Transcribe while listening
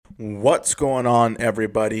What's going on,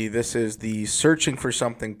 everybody? This is the Searching for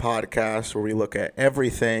Something podcast where we look at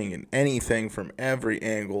everything and anything from every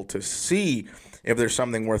angle to see if there's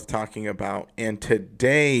something worth talking about. And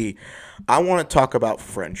today, I want to talk about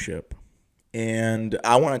friendship. And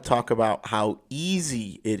I want to talk about how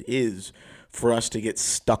easy it is for us to get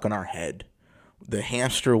stuck in our head. The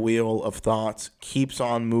hamster wheel of thoughts keeps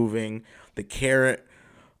on moving. The carrot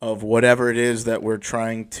of whatever it is that we're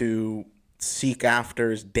trying to seek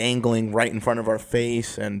after is dangling right in front of our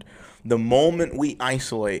face. And the moment we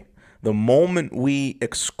isolate, the moment we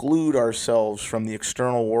exclude ourselves from the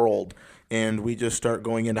external world and we just start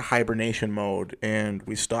going into hibernation mode and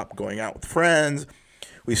we stop going out with friends,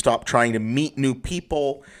 we stop trying to meet new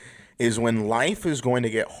people, is when life is going to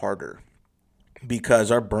get harder because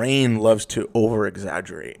our brain loves to over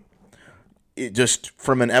exaggerate. It just,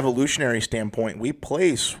 from an evolutionary standpoint, we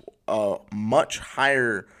place a much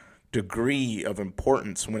higher degree of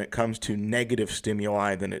importance when it comes to negative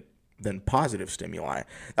stimuli than positive stimuli.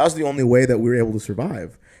 That was the only way that we were able to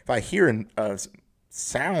survive. If I hear a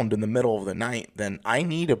sound in the middle of the night, then I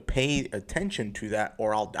need to pay attention to that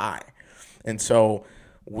or I'll die. And so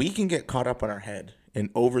we can get caught up in our head,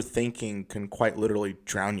 and overthinking can quite literally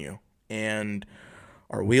drown you. And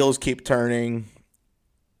our wheels keep turning.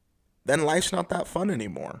 Then life's not that fun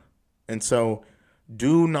anymore. And so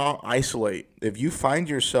do not isolate. If you find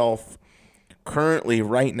yourself currently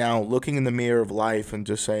right now looking in the mirror of life and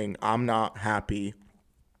just saying, I'm not happy,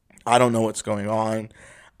 I don't know what's going on,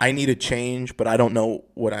 I need a change, but I don't know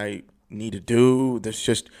what I need to do. There's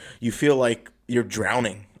just, you feel like you're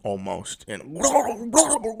drowning almost. And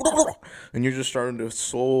you're just starting to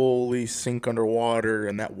slowly sink underwater,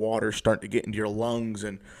 and that water's starting to get into your lungs,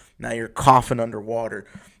 and now you're coughing underwater.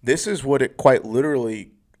 This is what it quite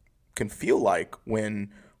literally can feel like when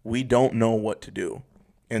we don't know what to do.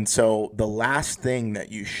 And so the last thing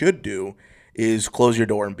that you should do is close your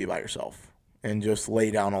door and be by yourself and just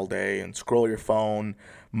lay down all day and scroll your phone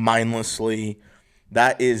mindlessly.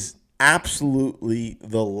 That is absolutely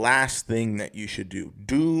the last thing that you should do.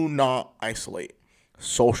 Do not isolate.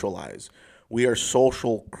 Socialize. We are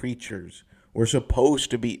social creatures. We're supposed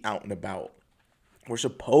to be out and about. We're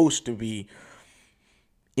supposed to be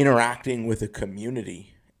interacting with a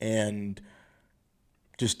community and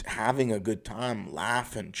just having a good time,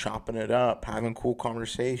 laughing, chopping it up, having cool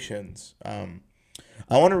conversations. I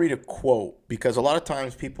want to read a quote because a lot of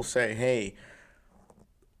times people say, hey,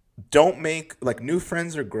 don't make, like, new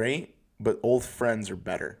friends are great, but old friends are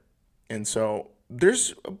better. And so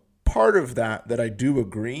there's a part of that I do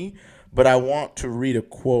agree, but I want to read a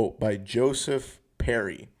quote by Joseph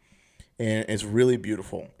Perry, and it's really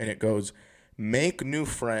beautiful. And it goes, make new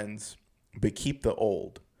friends, but keep the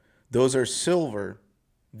old. Those are silver,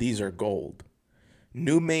 these are gold.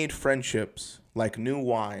 New-made friendships, like new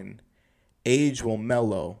wine, age will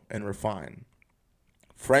mellow and refine.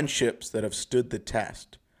 Friendships that have stood the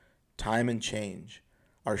test, time and change,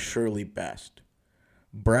 are surely best.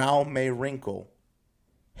 Brow may wrinkle,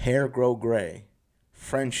 hair grow gray,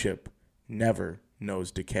 friendship never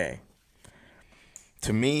knows decay.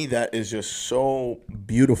 To me, that is just so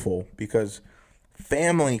beautiful because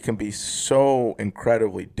family can be so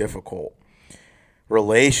incredibly difficult.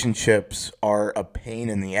 Relationships are a pain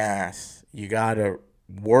in the ass. You got to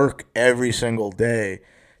work every single day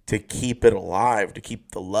to keep it alive, to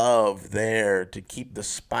keep the love there, to keep the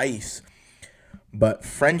spice. But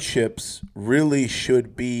friendships really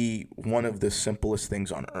should be one of the simplest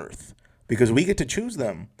things on earth because we get to choose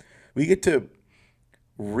them. We get to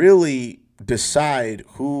really decide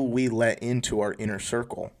who we let into our inner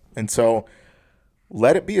circle. And so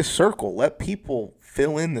let it be a circle. Let people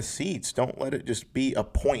fill in the seats. Don't let it just be a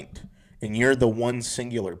point and you're the one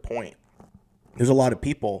singular point. There's a lot of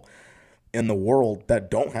people in the world that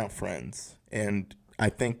don't have friends. And I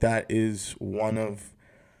think that is one of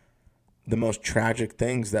the most tragic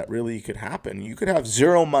things that really could happen. You could have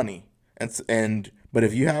zero money but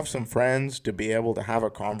if you have some friends to be able to have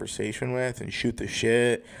a conversation with and shoot the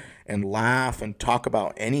shit and laugh and talk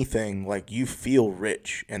about anything, like, you feel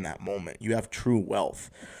rich in that moment. You have true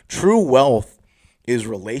wealth. True wealth is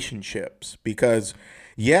relationships because,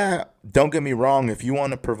 yeah, don't get me wrong, if you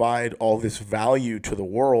want to provide all this value to the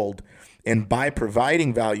world, and by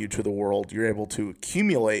providing value to the world, you're able to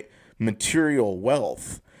accumulate material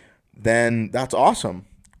wealth, then that's awesome.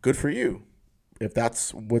 Good for you. If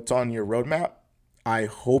that's what's on your roadmap, I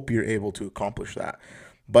hope you're able to accomplish that.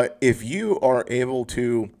 But if you are able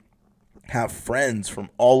to have friends from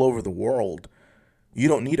all over the world, you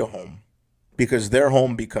don't need a home because their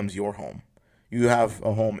home becomes your home. You have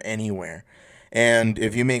a home anywhere. And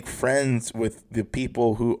if you make friends with the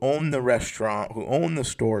people who own the restaurant, who own the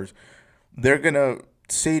stores, they're going to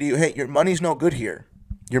say to you, hey, your money's no good here.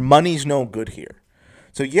 Your money's no good here.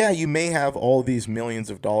 So yeah, you may have all these millions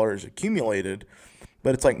of dollars accumulated,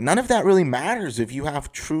 but it's like none of that really matters if you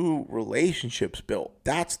have true relationships built.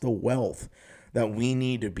 That's the wealth that we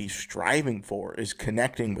need to be striving for, is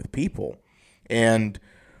connecting with people. And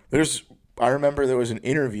I remember there was an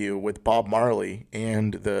interview with Bob Marley,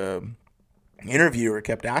 and the interviewer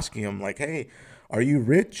kept asking him like, hey, are you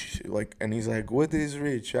rich? Like, and he's like, what is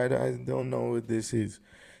rich? I don't know what this is.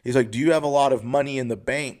 He's like, do you have a lot of money in the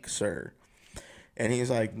bank, sir? And he's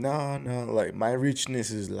like, no, like my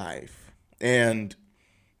richness is life. And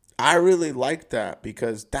I really liked that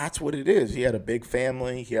because that's what it is. He had a big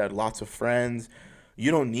family. He had lots of friends.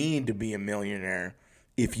 You don't need to be a millionaire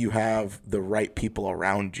if you have the right people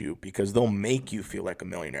around you, because they'll make you feel like a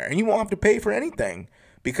millionaire. And you won't have to pay for anything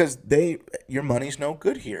because your money's no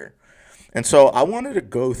good here. And so I wanted to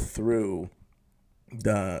go through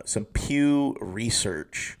some Pew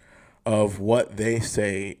research of what they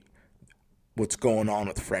say, what's going on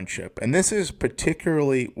with friendship. And this is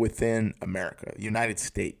particularly within America, United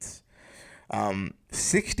States.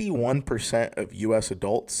 61% of U.S.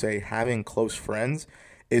 adults say having close friends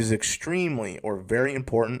is extremely or very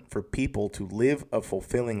important for people to live a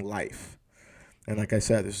fulfilling life. And like I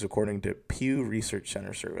said, this is according to Pew Research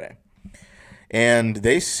Center survey. And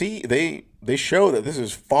they show that this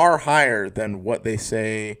is far higher than what they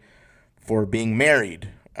say for being married,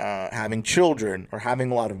 having children, or having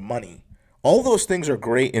a lot of money. All those things are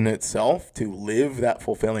great in itself to live that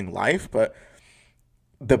fulfilling life, but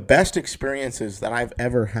the best experiences that I've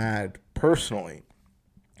ever had personally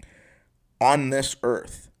on this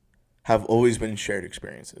earth have always been shared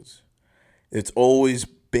experiences. It's always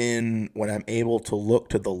been when I'm able to look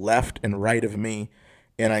to the left and right of me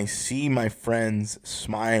and I see my friends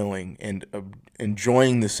smiling and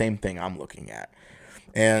enjoying the same thing I'm looking at.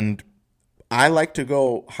 And I like to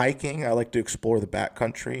go hiking. I like to explore the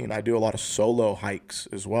backcountry, and I do a lot of solo hikes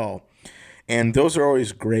as well. And those are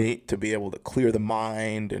always great to be able to clear the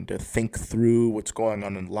mind and to think through what's going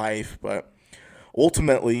on in life. But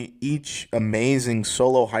ultimately, each amazing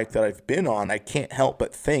solo hike that I've been on, I can't help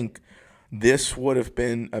but think this would have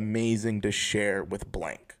been amazing to share with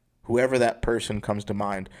blank. Whoever that person comes to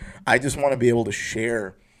mind, I just want to be able to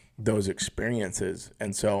share those experiences.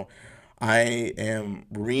 And so I am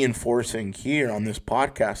reinforcing here on this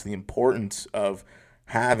podcast the importance of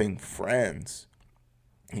having friends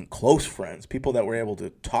and close friends, people that we're able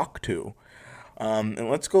to talk to. And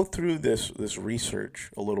let's go through this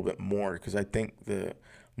research a little bit more, because I think the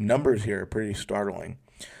numbers here are pretty startling.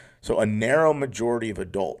 So a narrow majority of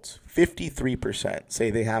adults, 53%,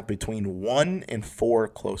 say they have between 1 and 4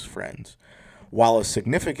 close friends, while a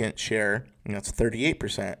significant share, and that's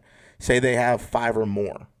 38%, say they have 5 or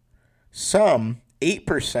more. Some,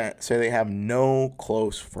 8%, say they have no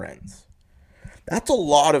close friends. That's a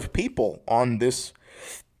lot of people in this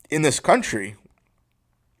country.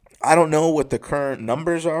 I don't know what the current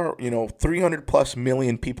numbers are, 300 plus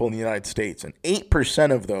million people in the United States, and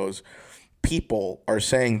 8% of those people are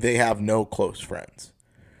saying they have no close friends.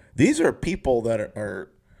 These are people that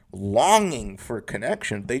are longing for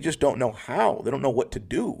connection. They just don't know how. They don't know what to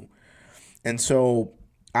do. And so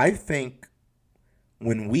I think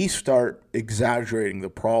when we start exaggerating the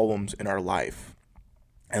problems in our life,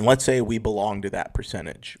 and let's say we belong to that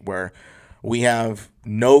percentage where we have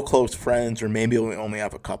no close friends, or maybe we only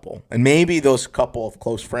have a couple, and maybe those couple of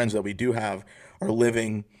close friends that we do have are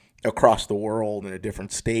living across the world in a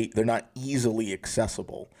different state. They're not easily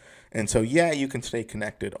accessible. And so, yeah, you can stay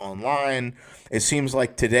connected online. It seems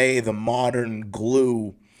like today the modern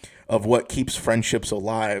glue of what keeps friendships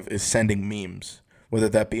alive is sending memes, whether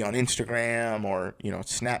that be on Instagram or,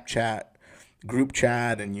 Snapchat, group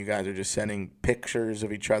chat, and you guys are just sending pictures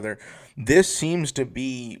of each other. This seems to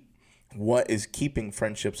be what is keeping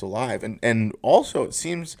friendships alive. And also it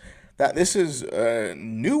seems that this is a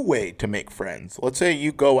new way to make friends. Let's say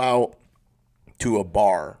you go out to a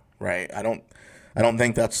bar, right? I don't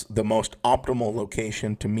think that's the most optimal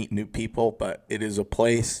location to meet new people, but it is a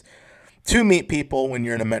place to meet people when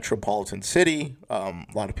you're in a metropolitan city. A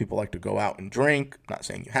lot of people like to go out and drink. I'm not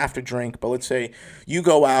saying you have to drink, but let's say you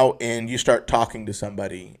go out and you start talking to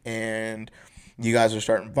somebody and you guys are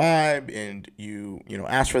starting to vibe, and you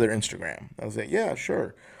ask for their Instagram. I was like, yeah,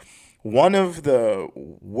 sure. One of the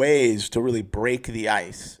ways to really break the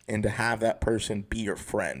ice and to have that person be your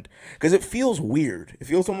friend, because it feels weird. It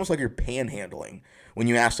feels almost like you're panhandling when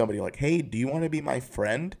you ask somebody like, hey, do you want to be my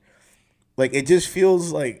friend? Like, it just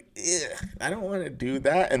feels like, I don't want to do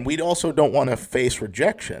that. And we also don't want to face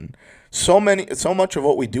rejection. So much of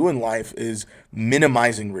what we do in life is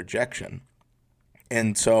minimizing rejection.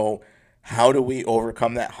 And so, how do we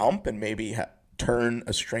overcome that hump and maybe turn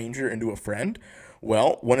a stranger into a friend?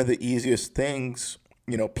 Well, one of the easiest things,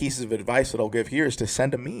 pieces of advice that I'll give here is to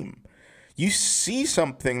send a meme. You see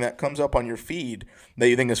something that comes up on your feed that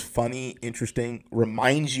you think is funny, interesting,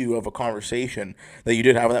 reminds you of a conversation that you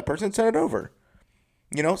did have with that person, send it over.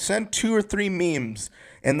 Send 2 or 3 memes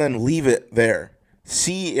and then leave it there.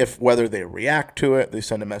 See if whether they react to it, they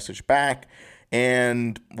send a message back,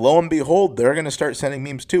 and lo and behold, they're going to start sending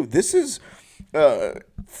memes too. This is a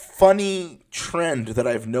funny trend that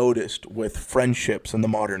I've noticed with friendships in the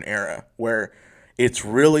modern era, where it's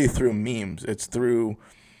really through memes. It's through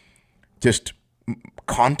just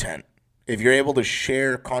content. If you're able to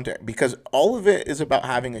share content, because all of it is about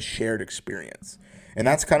having a shared experience. And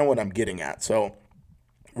that's kind of what I'm getting at. So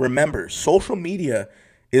remember, social media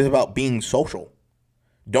is about being social.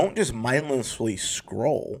 Don't just mindlessly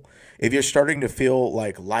scroll. If you're starting to feel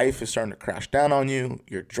like life is starting to crash down on you,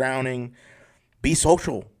 you're drowning, be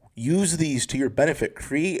social. Use these to your benefit.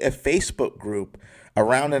 Create a Facebook group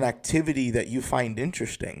around an activity that you find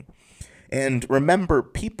interesting. And remember,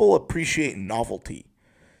 people appreciate novelty.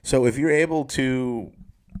 So if you're able to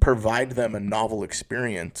provide them a novel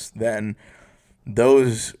experience, then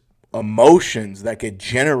those emotions that get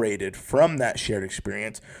generated from that shared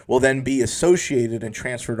experience will then be associated and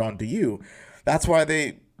transferred onto you. That's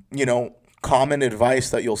why common advice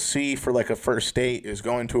that you'll see for like a first date is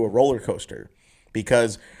going to a roller coaster,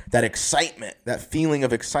 because that excitement, that feeling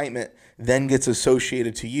of excitement then gets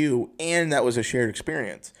associated to you, and that was a shared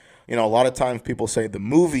experience. A lot of times people say the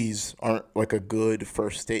movies aren't like a good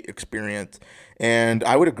first date experience, and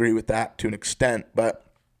I would agree with that to an extent, but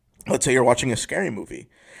let's say you're watching a scary movie.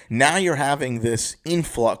 Now you're having this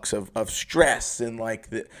influx of stress and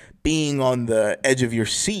like being on the edge of your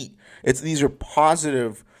seat. These are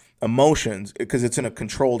positive emotions because it's in a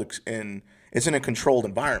controlled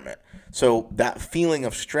environment. So that feeling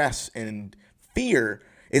of stress and fear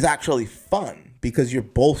is actually fun because you're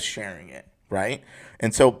both sharing it, right?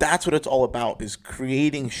 And so that's what it's all about, is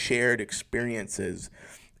creating shared experiences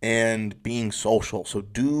and being social. So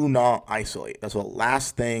do not isolate. That's the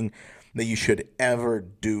last thing that you should ever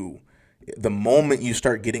do. The moment you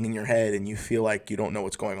start getting in your head and you feel like you don't know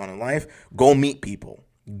what's going on in life, go meet people.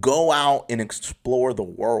 Go out and explore the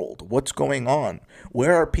world. What's going on?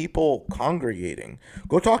 Where are people congregating?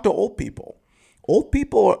 Go talk to old people. Old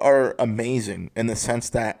people are amazing in the sense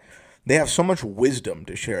that they have so much wisdom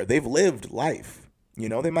to share. They've lived life.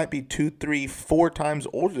 They might be 2, 3, 4 times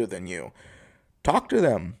older than you. Talk to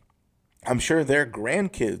them. I'm sure their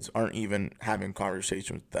grandkids aren't even having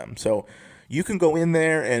conversations with them. So you can go in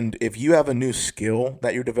there, and if you have a new skill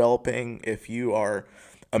that you're developing, if you are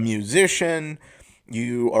a musician,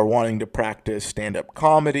 you are wanting to practice stand-up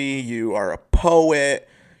comedy, you are a poet,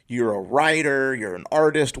 you're a writer, you're an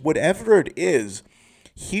artist, whatever it is,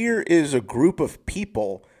 here is a group of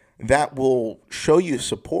people that will show you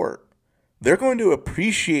support. They're going to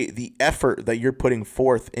appreciate the effort that you're putting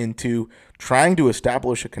forth into trying to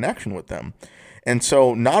establish a connection with them. And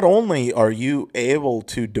so not only are you able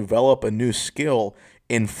to develop a new skill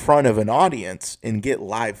in front of an audience and get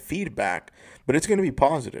live feedback, but it's going to be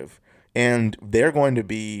positive. And they're going to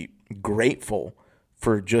be grateful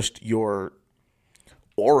for just your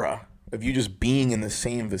aura of you just being in the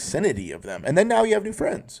same vicinity of them. And then now you have new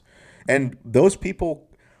friends. And those people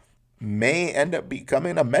may end up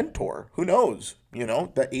becoming a mentor. Who knows? The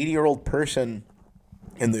 80-year-old person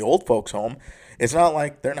in the old folks' home, it's not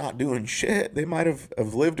like they're not doing shit. They might have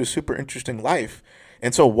lived a super interesting life.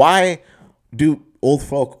 And so why do old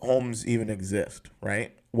folk homes even exist,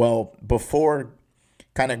 right? Well, before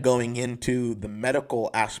kind of going into the medical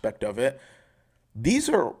aspect of it, these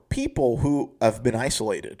are people who have been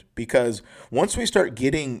isolated, because once we start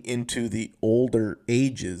getting into the older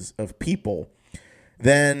ages of people,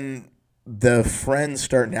 then the friends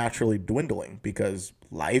start naturally dwindling because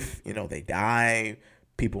life, they die,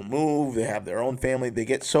 people move, they have their own family. They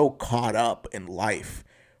get so caught up in life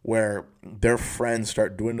where their friends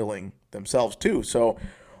start dwindling themselves too. So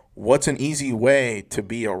what's an easy way to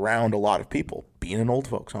be around a lot of people? Be in an old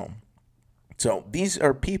folks home. So these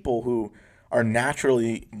are people who are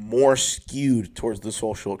naturally more skewed towards the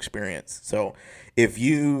social experience. So if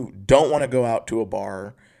you don't want to go out to a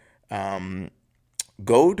bar,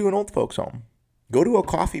 go to an old folks home. Go to a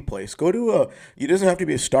coffee place. It doesn't have to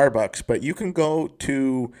be a Starbucks, but you can go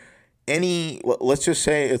to let's just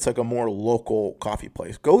say it's like a more local coffee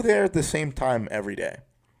place. Go there at the same time every day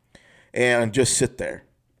and just sit there.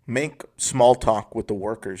 Make small talk with the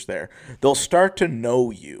workers there. They'll start to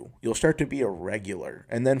know you. You'll start to be a regular.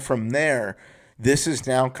 And then from there, this is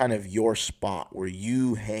now kind of your spot where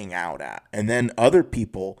you hang out at. And then other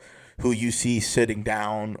people who you see sitting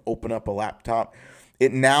down, open up a laptop,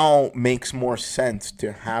 it now makes more sense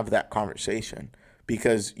to have that conversation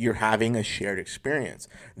because you're having a shared experience.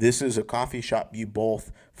 This is a coffee shop you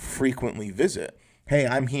both frequently visit. Hey,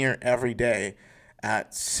 I'm here every day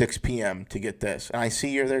at 6 p.m. to get this, and I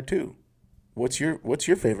see you're there too. What's your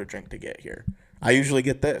favorite drink to get here? I usually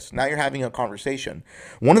get this. Now you're having a conversation.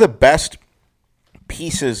 One of the best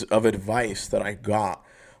pieces of advice that I got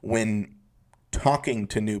when talking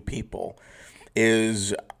to new people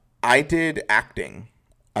is I did acting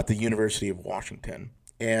at the University of Washington,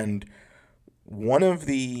 and one of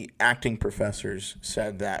the acting professors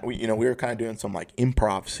said that we were kind of doing some like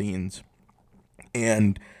improv scenes,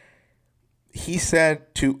 and he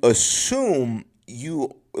said to assume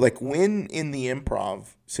you like when in the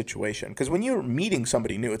improv situation, because when you're meeting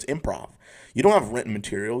somebody new, it's improv. You don't have written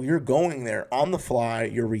material. You're going there on the fly.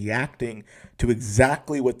 You're reacting to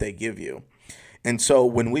exactly what they give you. And so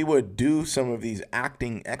when we would do some of these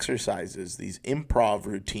acting exercises, these improv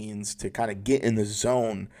routines to kind of get in the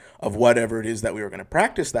zone of whatever it is that we were going to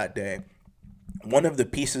practice that day, one of the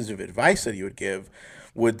pieces of advice that he would give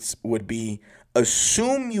would be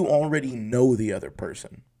assume you already know the other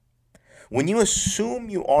person. When you assume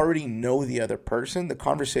you already know the other person, the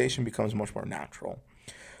conversation becomes much more natural.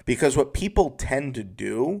 Because what people tend to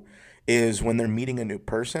do is when they're meeting a new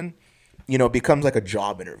person, it becomes like a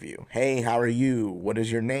job interview. Hey, how are you? What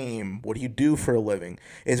is your name? What do you do for a living?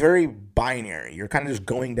 It's very binary. You're kind of just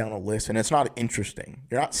going down a list, and it's not interesting.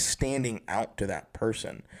 You're not standing out to that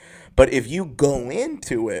person. But if you go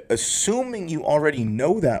into it assuming you already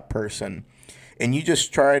know that person and you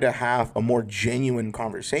just try to have a more genuine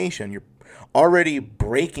conversation, you're already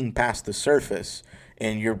breaking past the surface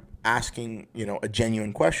and you're asking, a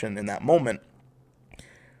genuine question in that moment.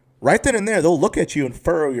 Right then and there, they'll look at you and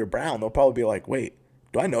furrow your brow. They'll probably be like, wait,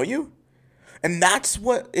 do I know you? And that's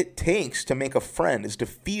what it takes to make a friend, is to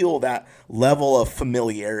feel that level of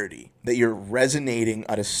familiarity, that you're resonating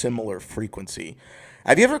at a similar frequency.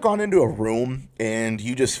 Have you ever gone into a room and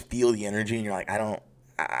you just feel the energy and you're like, I don't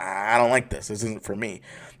like this. This isn't for me.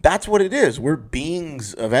 That's what it is. We're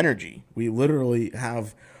beings of energy. We literally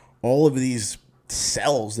have all of these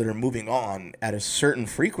cells that are moving on at a certain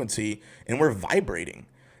frequency and we're vibrating.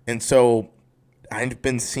 And so I've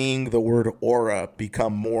been seeing the word aura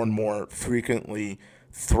become more and more frequently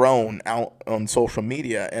thrown out on social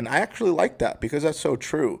media. And I actually like that because that's so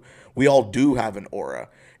true. We all do have an aura.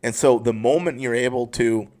 And so the moment you're able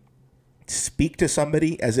to speak to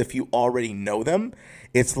somebody as if you already know them,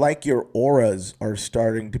 it's like your auras are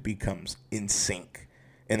starting to become in sync.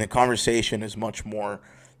 And the conversation is much more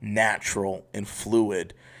natural and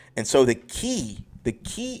fluid. And so the key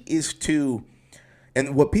is to,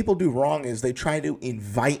 and what people do wrong is they try to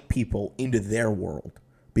invite people into their world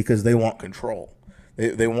because they want control.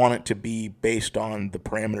 They want it to be based on the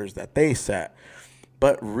parameters that they set.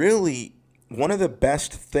 But really, one of the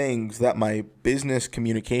best things that my business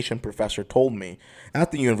communication professor told me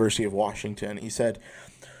at the University of Washington, he said,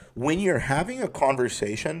 when you're having a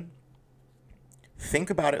conversation, think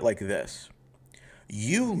about it like this.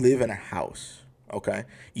 You live in a house, okay?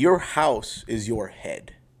 Your house is your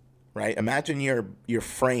head. Right? Imagine your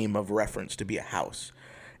frame of reference to be a house.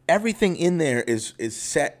 Everything in there is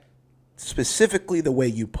set specifically the way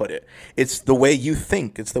you put it. It's the way you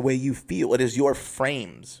think. It's the way you feel. It is your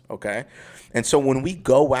frames, okay? And so when we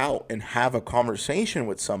go out and have a conversation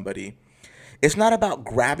with somebody, it's not about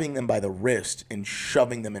grabbing them by the wrist and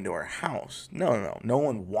shoving them into our house. No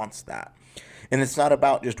one wants that. And it's not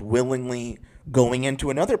about just willingly going into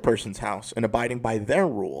another person's house and abiding by their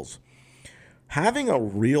rules. Having a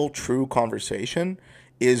real, true conversation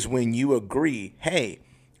is when you agree, hey,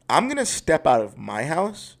 I'm going to step out of my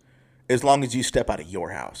house as long as you step out of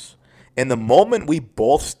your house. And the moment we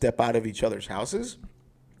both step out of each other's houses,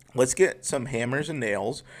 let's get some hammers and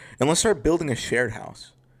nails and let's start building a shared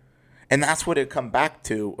house. And that's what it come back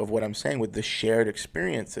to of what I'm saying with the shared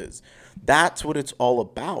experiences. That's what it's all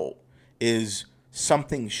about, is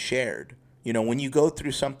something shared. When you go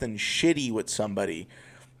through something shitty with somebody,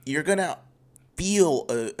 you're going to feel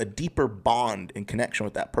a deeper bond and connection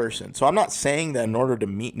with that person. So I'm not saying that in order to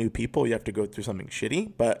meet new people, you have to go through something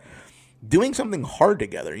shitty, but doing something hard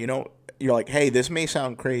together, you're like, hey, this may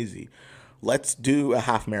sound crazy. Let's do a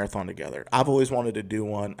half marathon together. I've always wanted to do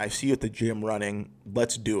one. I see you at the gym running.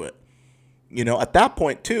 Let's do it. At that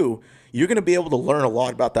point too, you're going to be able to learn a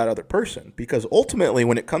lot about that other person. Because ultimately,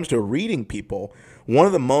 when it comes to reading people, one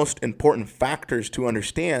of the most important factors to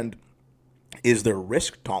understand is their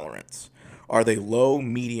risk tolerance. Are they low,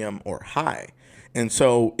 medium, or high? And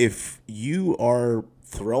so if you are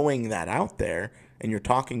throwing that out there and you're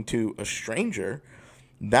talking to a stranger,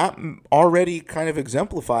 that already kind of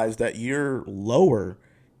exemplifies that you're lower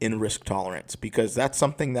in risk tolerance, because that's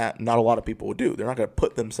something that not a lot of people would do. They're not going to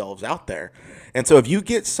put themselves out there. And so if you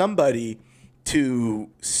get somebody to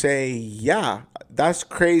say, yeah, that's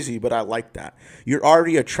crazy, but I like that, you're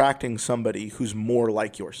already attracting somebody who's more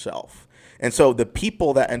like yourself. And so the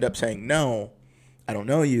people that end up saying, no, I don't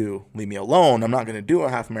know you, leave me alone, I'm not going to do a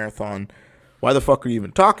half marathon, why the fuck are you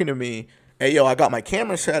even talking to me? Hey, yo, I got my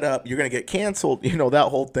camera set up, you're going to get canceled. You know, that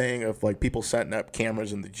whole thing of like people setting up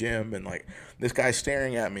cameras in the gym and like this guy's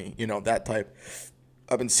staring at me, you know, that type.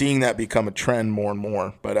 I've been seeing that become a trend more and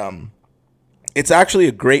more. But it's actually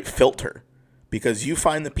a great filter, because you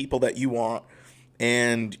find the people that you want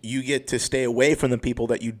and you get to stay away from the people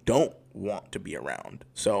that you don't want to be around.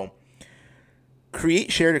 So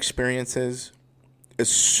create shared experiences.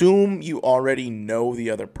 Assume you already know the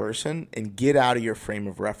other person and get out of your frame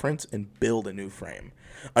of reference and build a new frame.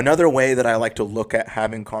 Another way that I like to look at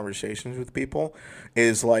having conversations with people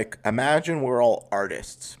is like, imagine we're all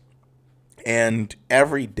artists and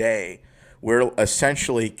every day we're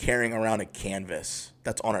essentially carrying around a canvas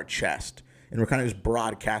that's on our chest, and we're kind of just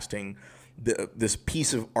broadcasting this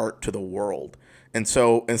piece of art to the world. And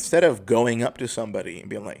so instead of going up to somebody and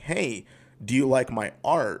being like, hey, do you like my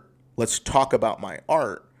art? Let's talk about my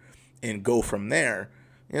art and go from there.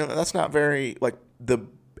 You know, that's not very, like,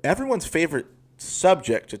 everyone's favorite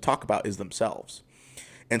subject to talk about is themselves.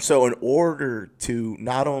 And so in order to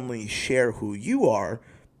not only share who you are,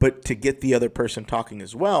 but to get the other person talking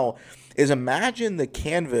as well, is imagine the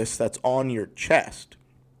canvas that's on your chest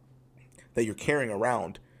that you're carrying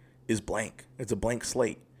around is blank. It's a blank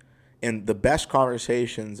slate. And the best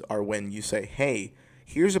conversations are when you say, hey,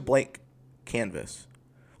 here's a blank canvas.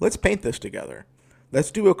 Let's paint this together. Let's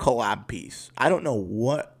do a collab piece. I don't know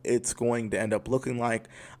what it's going to end up looking like.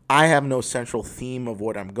 I have no central theme of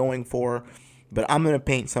what I'm going for, but I'm going to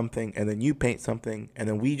paint something, and then you paint something, and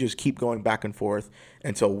then we just keep going back and forth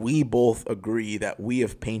until we both agree that we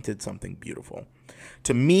have painted something beautiful.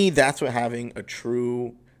 To me, that's what having a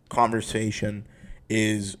true conversation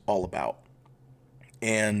is all about.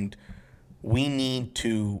 And we need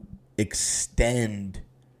to extend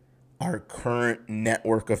our current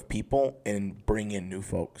network of people and bring in new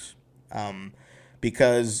folks,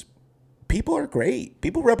 because people are great.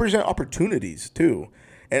 People represent opportunities too.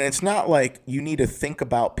 And it's not like you need to think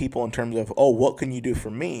about people in terms of, oh, what can you do for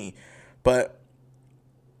me? But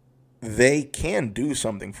they can do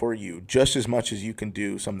something for you just as much as you can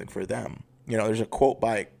do something for them. You know, there's a quote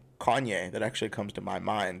by Kanye that actually comes to my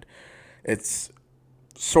mind. It's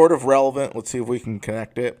sort of relevant. Let's see if we can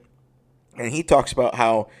connect it. And he talks about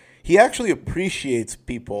how he actually appreciates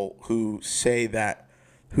people who say that,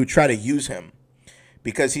 who try to use him.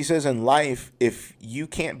 Because he says in life, if you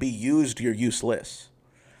can't be used, you're useless.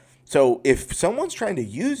 So if someone's trying to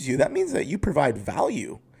use you, that means that you provide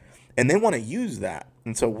value and they want to use that.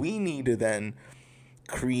 And so we need to then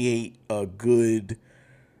create a good,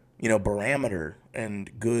 barometer and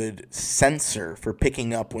good sensor for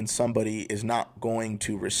picking up when somebody is not going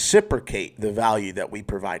to reciprocate the value that we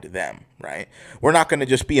provide to them, right? We're not going to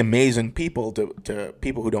just be amazing people to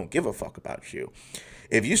people who don't give a fuck about you.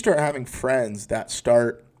 If you start having friends that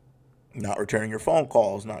start not returning your phone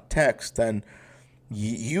calls, not texts, then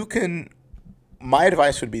you can, my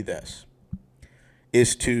advice would be this,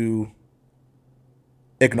 is to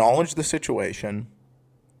acknowledge the situation,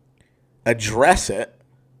 address it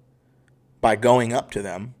by going up to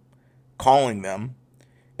them, calling them,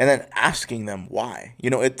 and then asking them why.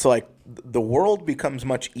 It's like the world becomes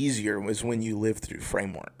much easier when you live through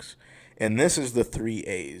frameworks. And this is the 3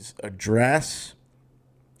 A's: address,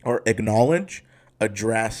 or acknowledge,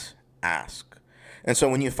 address, ask. And so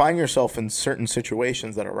when you find yourself in certain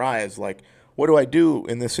situations that arise, like, what do I do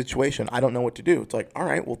in this situation? I don't know what to do. It's like, all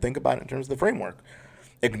right, well, think about it in terms of the framework.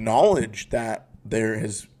 Acknowledge that there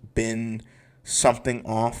has been something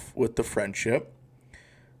off with the friendship.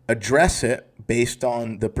 Address it based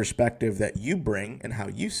on the perspective that you bring and how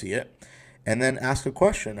you see it. And then ask a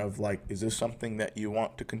question of, like, is this something that you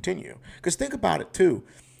want to continue? Because think about it, too.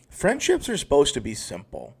 Friendships are supposed to be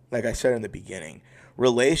simple. Like I said in the beginning,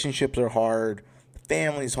 relationships are hard,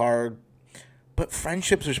 family's hard, but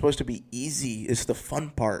friendships are supposed to be easy. It's the fun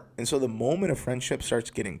part. And so the moment a friendship starts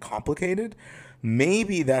getting complicated,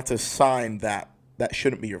 maybe that's a sign that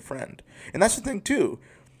shouldn't be your friend. And that's the thing too.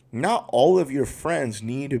 not all of your friends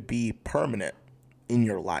need to be permanent in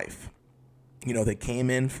your life. They came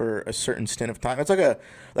in for a certain stint of time. It's like a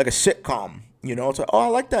sitcom. It's like, oh, I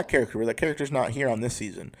like that character, but that character's not here on this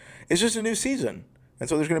season. It's just a new season. And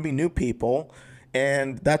so there's going to be new people,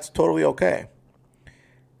 and that's totally okay.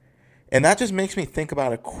 And that just makes me think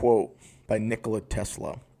about a quote by Nikola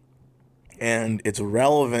Tesla. And it's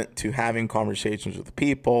relevant to having conversations with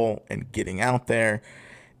people and getting out there.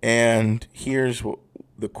 And here's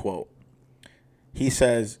the quote. He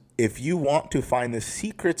says, "If you want to find the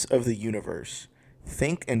secrets of the universe,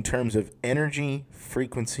 think in terms of energy,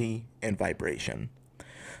 frequency, and vibration."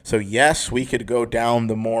 So yes, we could go down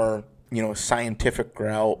the more, scientific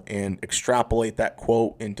route and extrapolate that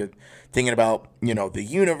quote into thinking about, the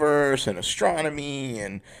universe and astronomy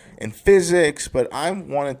and physics. But I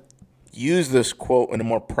want to use this quote in a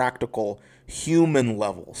more practical, human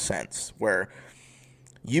level sense where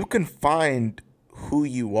you can find who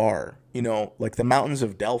you are, like the mountains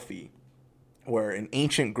of Delphi, where in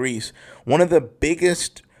ancient Greece, one of the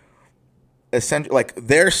biggest essential, like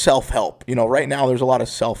their self-help, right now there's a lot of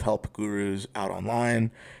self-help gurus out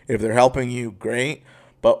online. If they're helping you, great.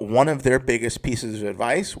 But one of their biggest pieces of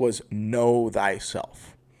advice was know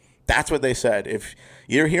thyself. That's what they said. If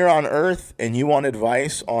you're here on earth and you want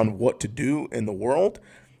advice on what to do in the world,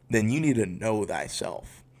 then you need to know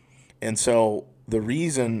thyself. And so the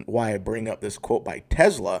reason why I bring up this quote by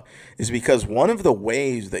Tesla is because one of the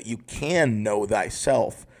ways that you can know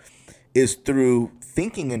thyself is through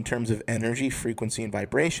thinking in terms of energy, frequency, and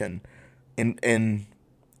vibration in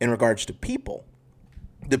regards to people.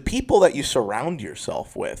 The people that you surround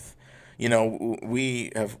yourself with.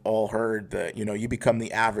 We have all heard that, you become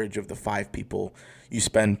the average of the 5 people you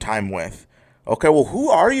spend time with. Okay, well, who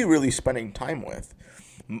are you really spending time with?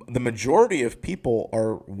 The majority of people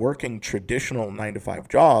are working traditional 9-to-5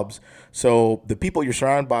 jobs. So the people you're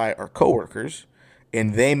surrounded by are coworkers,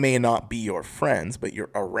 and they may not be your friends, but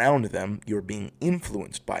you're around them. You're being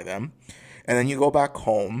influenced by them. And then you go back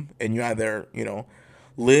home and you either,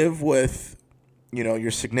 live with,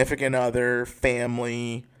 your significant other,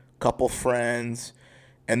 family, couple friends,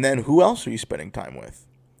 and then who else are you spending time with?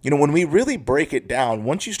 When we really break it down,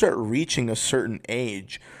 once you start reaching a certain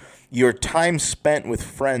age, your time spent with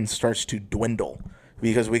friends starts to dwindle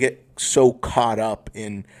because we get so caught up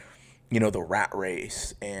in, the rat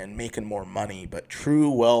race and making more money. But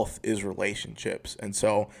true wealth is relationships. And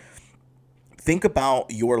so think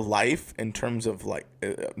about your life in terms of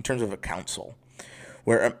a council,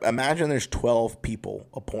 where imagine there's 12 people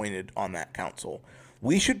appointed on that council.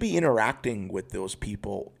 We should be interacting with those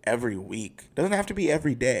people every week. It doesn't have to be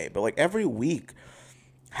every day, but like every week,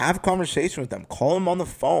 have conversation with them. Call them on the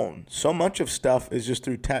phone. So much of stuff is just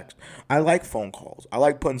through text. I like phone calls. I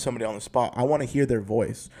like putting somebody on the spot. I want to hear their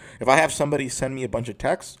voice. If I have somebody send me a bunch of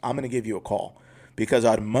texts, I'm going to give you a call because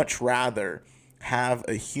I'd much rather have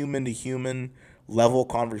a human-to-human level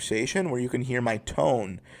conversation where you can hear my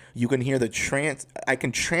tone. You can hear I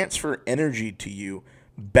can transfer energy to you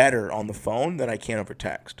better on the phone than I can over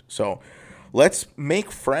text. So let's make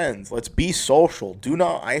friends. Let's be social. Do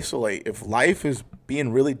not isolate. If life is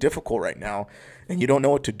being really difficult right now and you don't know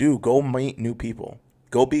what to do, go meet new people.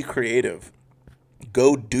 Go be creative.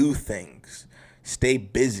 Go do things. Stay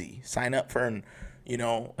busy. Sign up for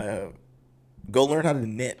go learn how to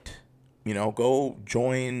knit. Go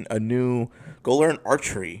learn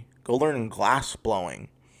archery. Go learn glass blowing.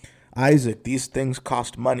 Isaac, these things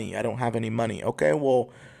cost money. I don't have any money. Okay, well,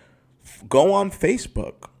 go on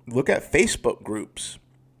Facebook. Look at Facebook groups.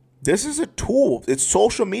 This is a tool. It's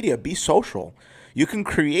social media. Be social. You can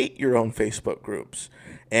create your own Facebook groups.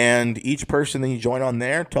 And each person that you join on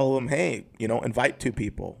there, tell them, hey, invite 2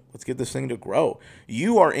 people. Let's get this thing to grow.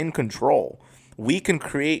 You are in control. We can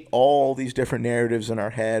create all these different narratives in our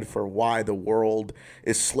head for why the world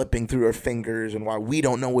is slipping through our fingers and why we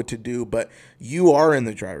don't know what to do, but you are in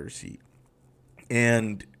the driver's seat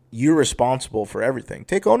and you're responsible for everything.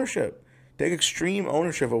 Take ownership. Take extreme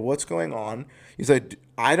ownership of what's going on. He said,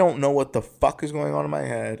 I don't know what the fuck is going on in my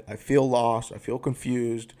head. I feel lost. I feel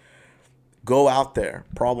confused. Go out there,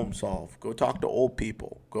 problem solve. Go talk to old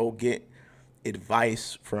people. Go get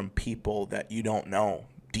advice from people that you don't know.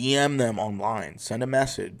 DM them online. Send a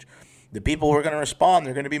message. The people who are going to respond,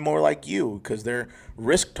 they're going to be more like you because their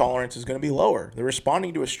risk tolerance is going to be lower. They're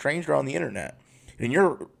responding to a stranger on the internet, and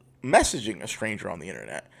you're messaging a stranger on the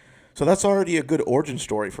internet. So that's already a good origin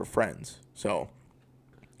story for friends. So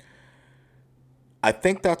I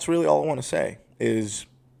think that's really all I want to say is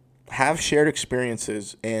have shared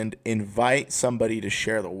experiences and invite somebody to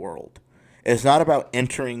share the world. It's not about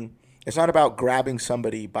grabbing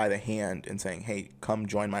somebody by the hand and saying, hey, come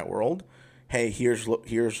join my world. hey, here's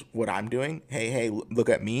what I'm doing. Hey, look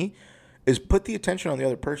at me, is put the attention on the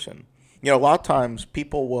other person. A lot of times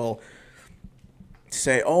people will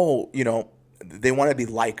say, oh, they want to be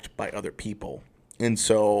liked by other people. And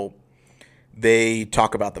so they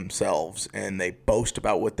talk about themselves and they boast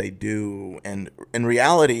about what they do. And in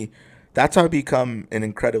reality, that's how I become an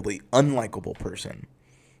incredibly unlikable person.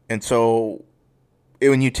 And so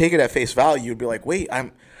when you take it at face value, you'd be like, wait,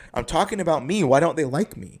 I'm talking about me. Why don't they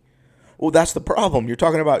like me? Well, that's the problem. You're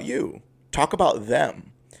talking about you. Talk about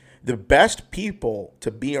them. The best people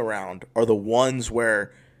to be around are the ones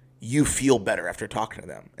where you feel better after talking to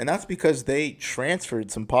them. And that's because they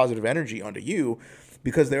transferred some positive energy onto you,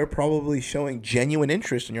 because they were probably showing genuine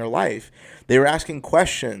interest in your life. They were asking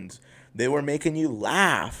questions. They were making you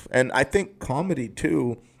laugh. And I think comedy,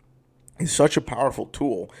 too, is such a powerful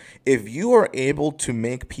tool. If you are able to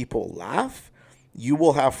make people laugh, you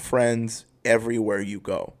will have friends everywhere you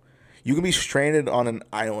go. You can be stranded on an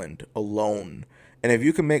island alone, and if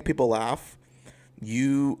you can make people laugh,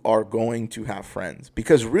 you are going to have friends.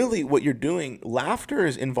 Because really what you're doing, laughter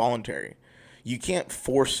is involuntary. You can't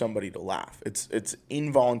force somebody to laugh. It's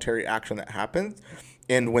involuntary action that happens,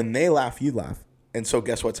 and when they laugh, you laugh. And so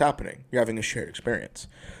guess what's happening? You're having a shared experience.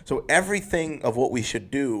 So everything of what we should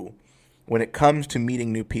do when it comes to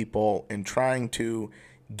meeting new people and trying to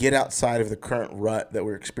get outside of the current rut that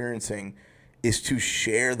we're experiencing is to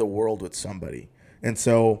share the world with somebody. And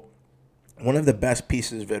so one of the best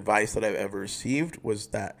pieces of advice that I've ever received was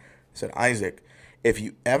that I said, Isaac, if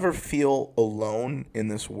you ever feel alone in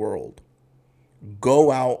this world,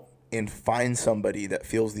 go out and find somebody that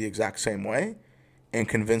feels the exact same way and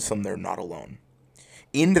convince them they're not alone.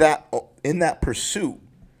 In that pursuit,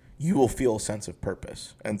 you will feel a sense of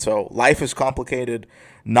purpose. And so life is complicated.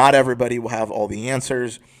 Not everybody will have all the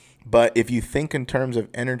answers. But if you think in terms of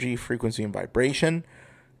energy, frequency, and vibration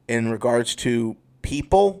in regards to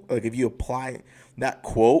people, like if you apply that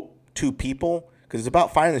quote to people, because it's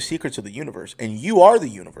about finding the secrets of the universe, and you are the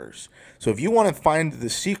universe. So if you want to find the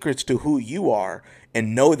secrets to who you are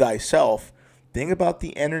and know thyself, think about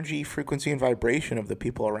the energy, frequency, and vibration of the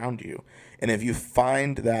people around you. And if you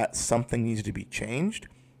find that something needs to be changed,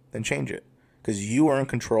 then change it, because you are in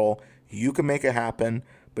control. You can make it happen,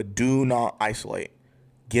 but do not isolate.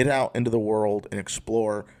 Get out into the world and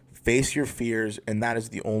explore, face your fears, and that is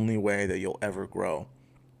the only way that you'll ever grow.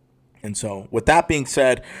 And so with that being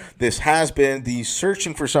said, this has been the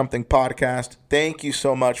Searching for Something podcast. Thank you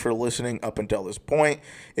so much for listening up until this point.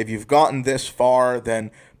 If you've gotten this far,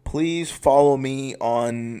 then please follow me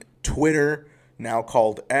on Twitter, now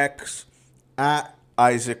called X, at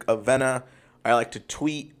Isaac Avena. I like to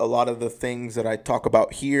tweet a lot of the things that I talk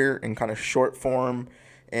about here in kind of short form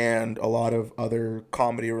and a lot of other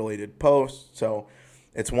comedy-related posts. So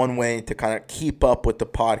it's one way to kind of keep up with the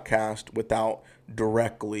podcast without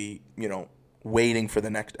directly, waiting for the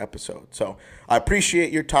next episode. So I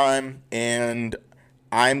appreciate your time, and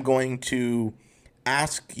I'm going to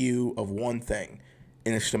ask you of one thing,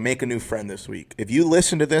 and it's to make a new friend this week. If you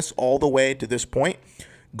listen to this all the way to this point,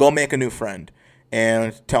 go make a new friend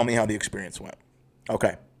and tell me how the experience went.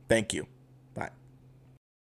 Okay, thank you.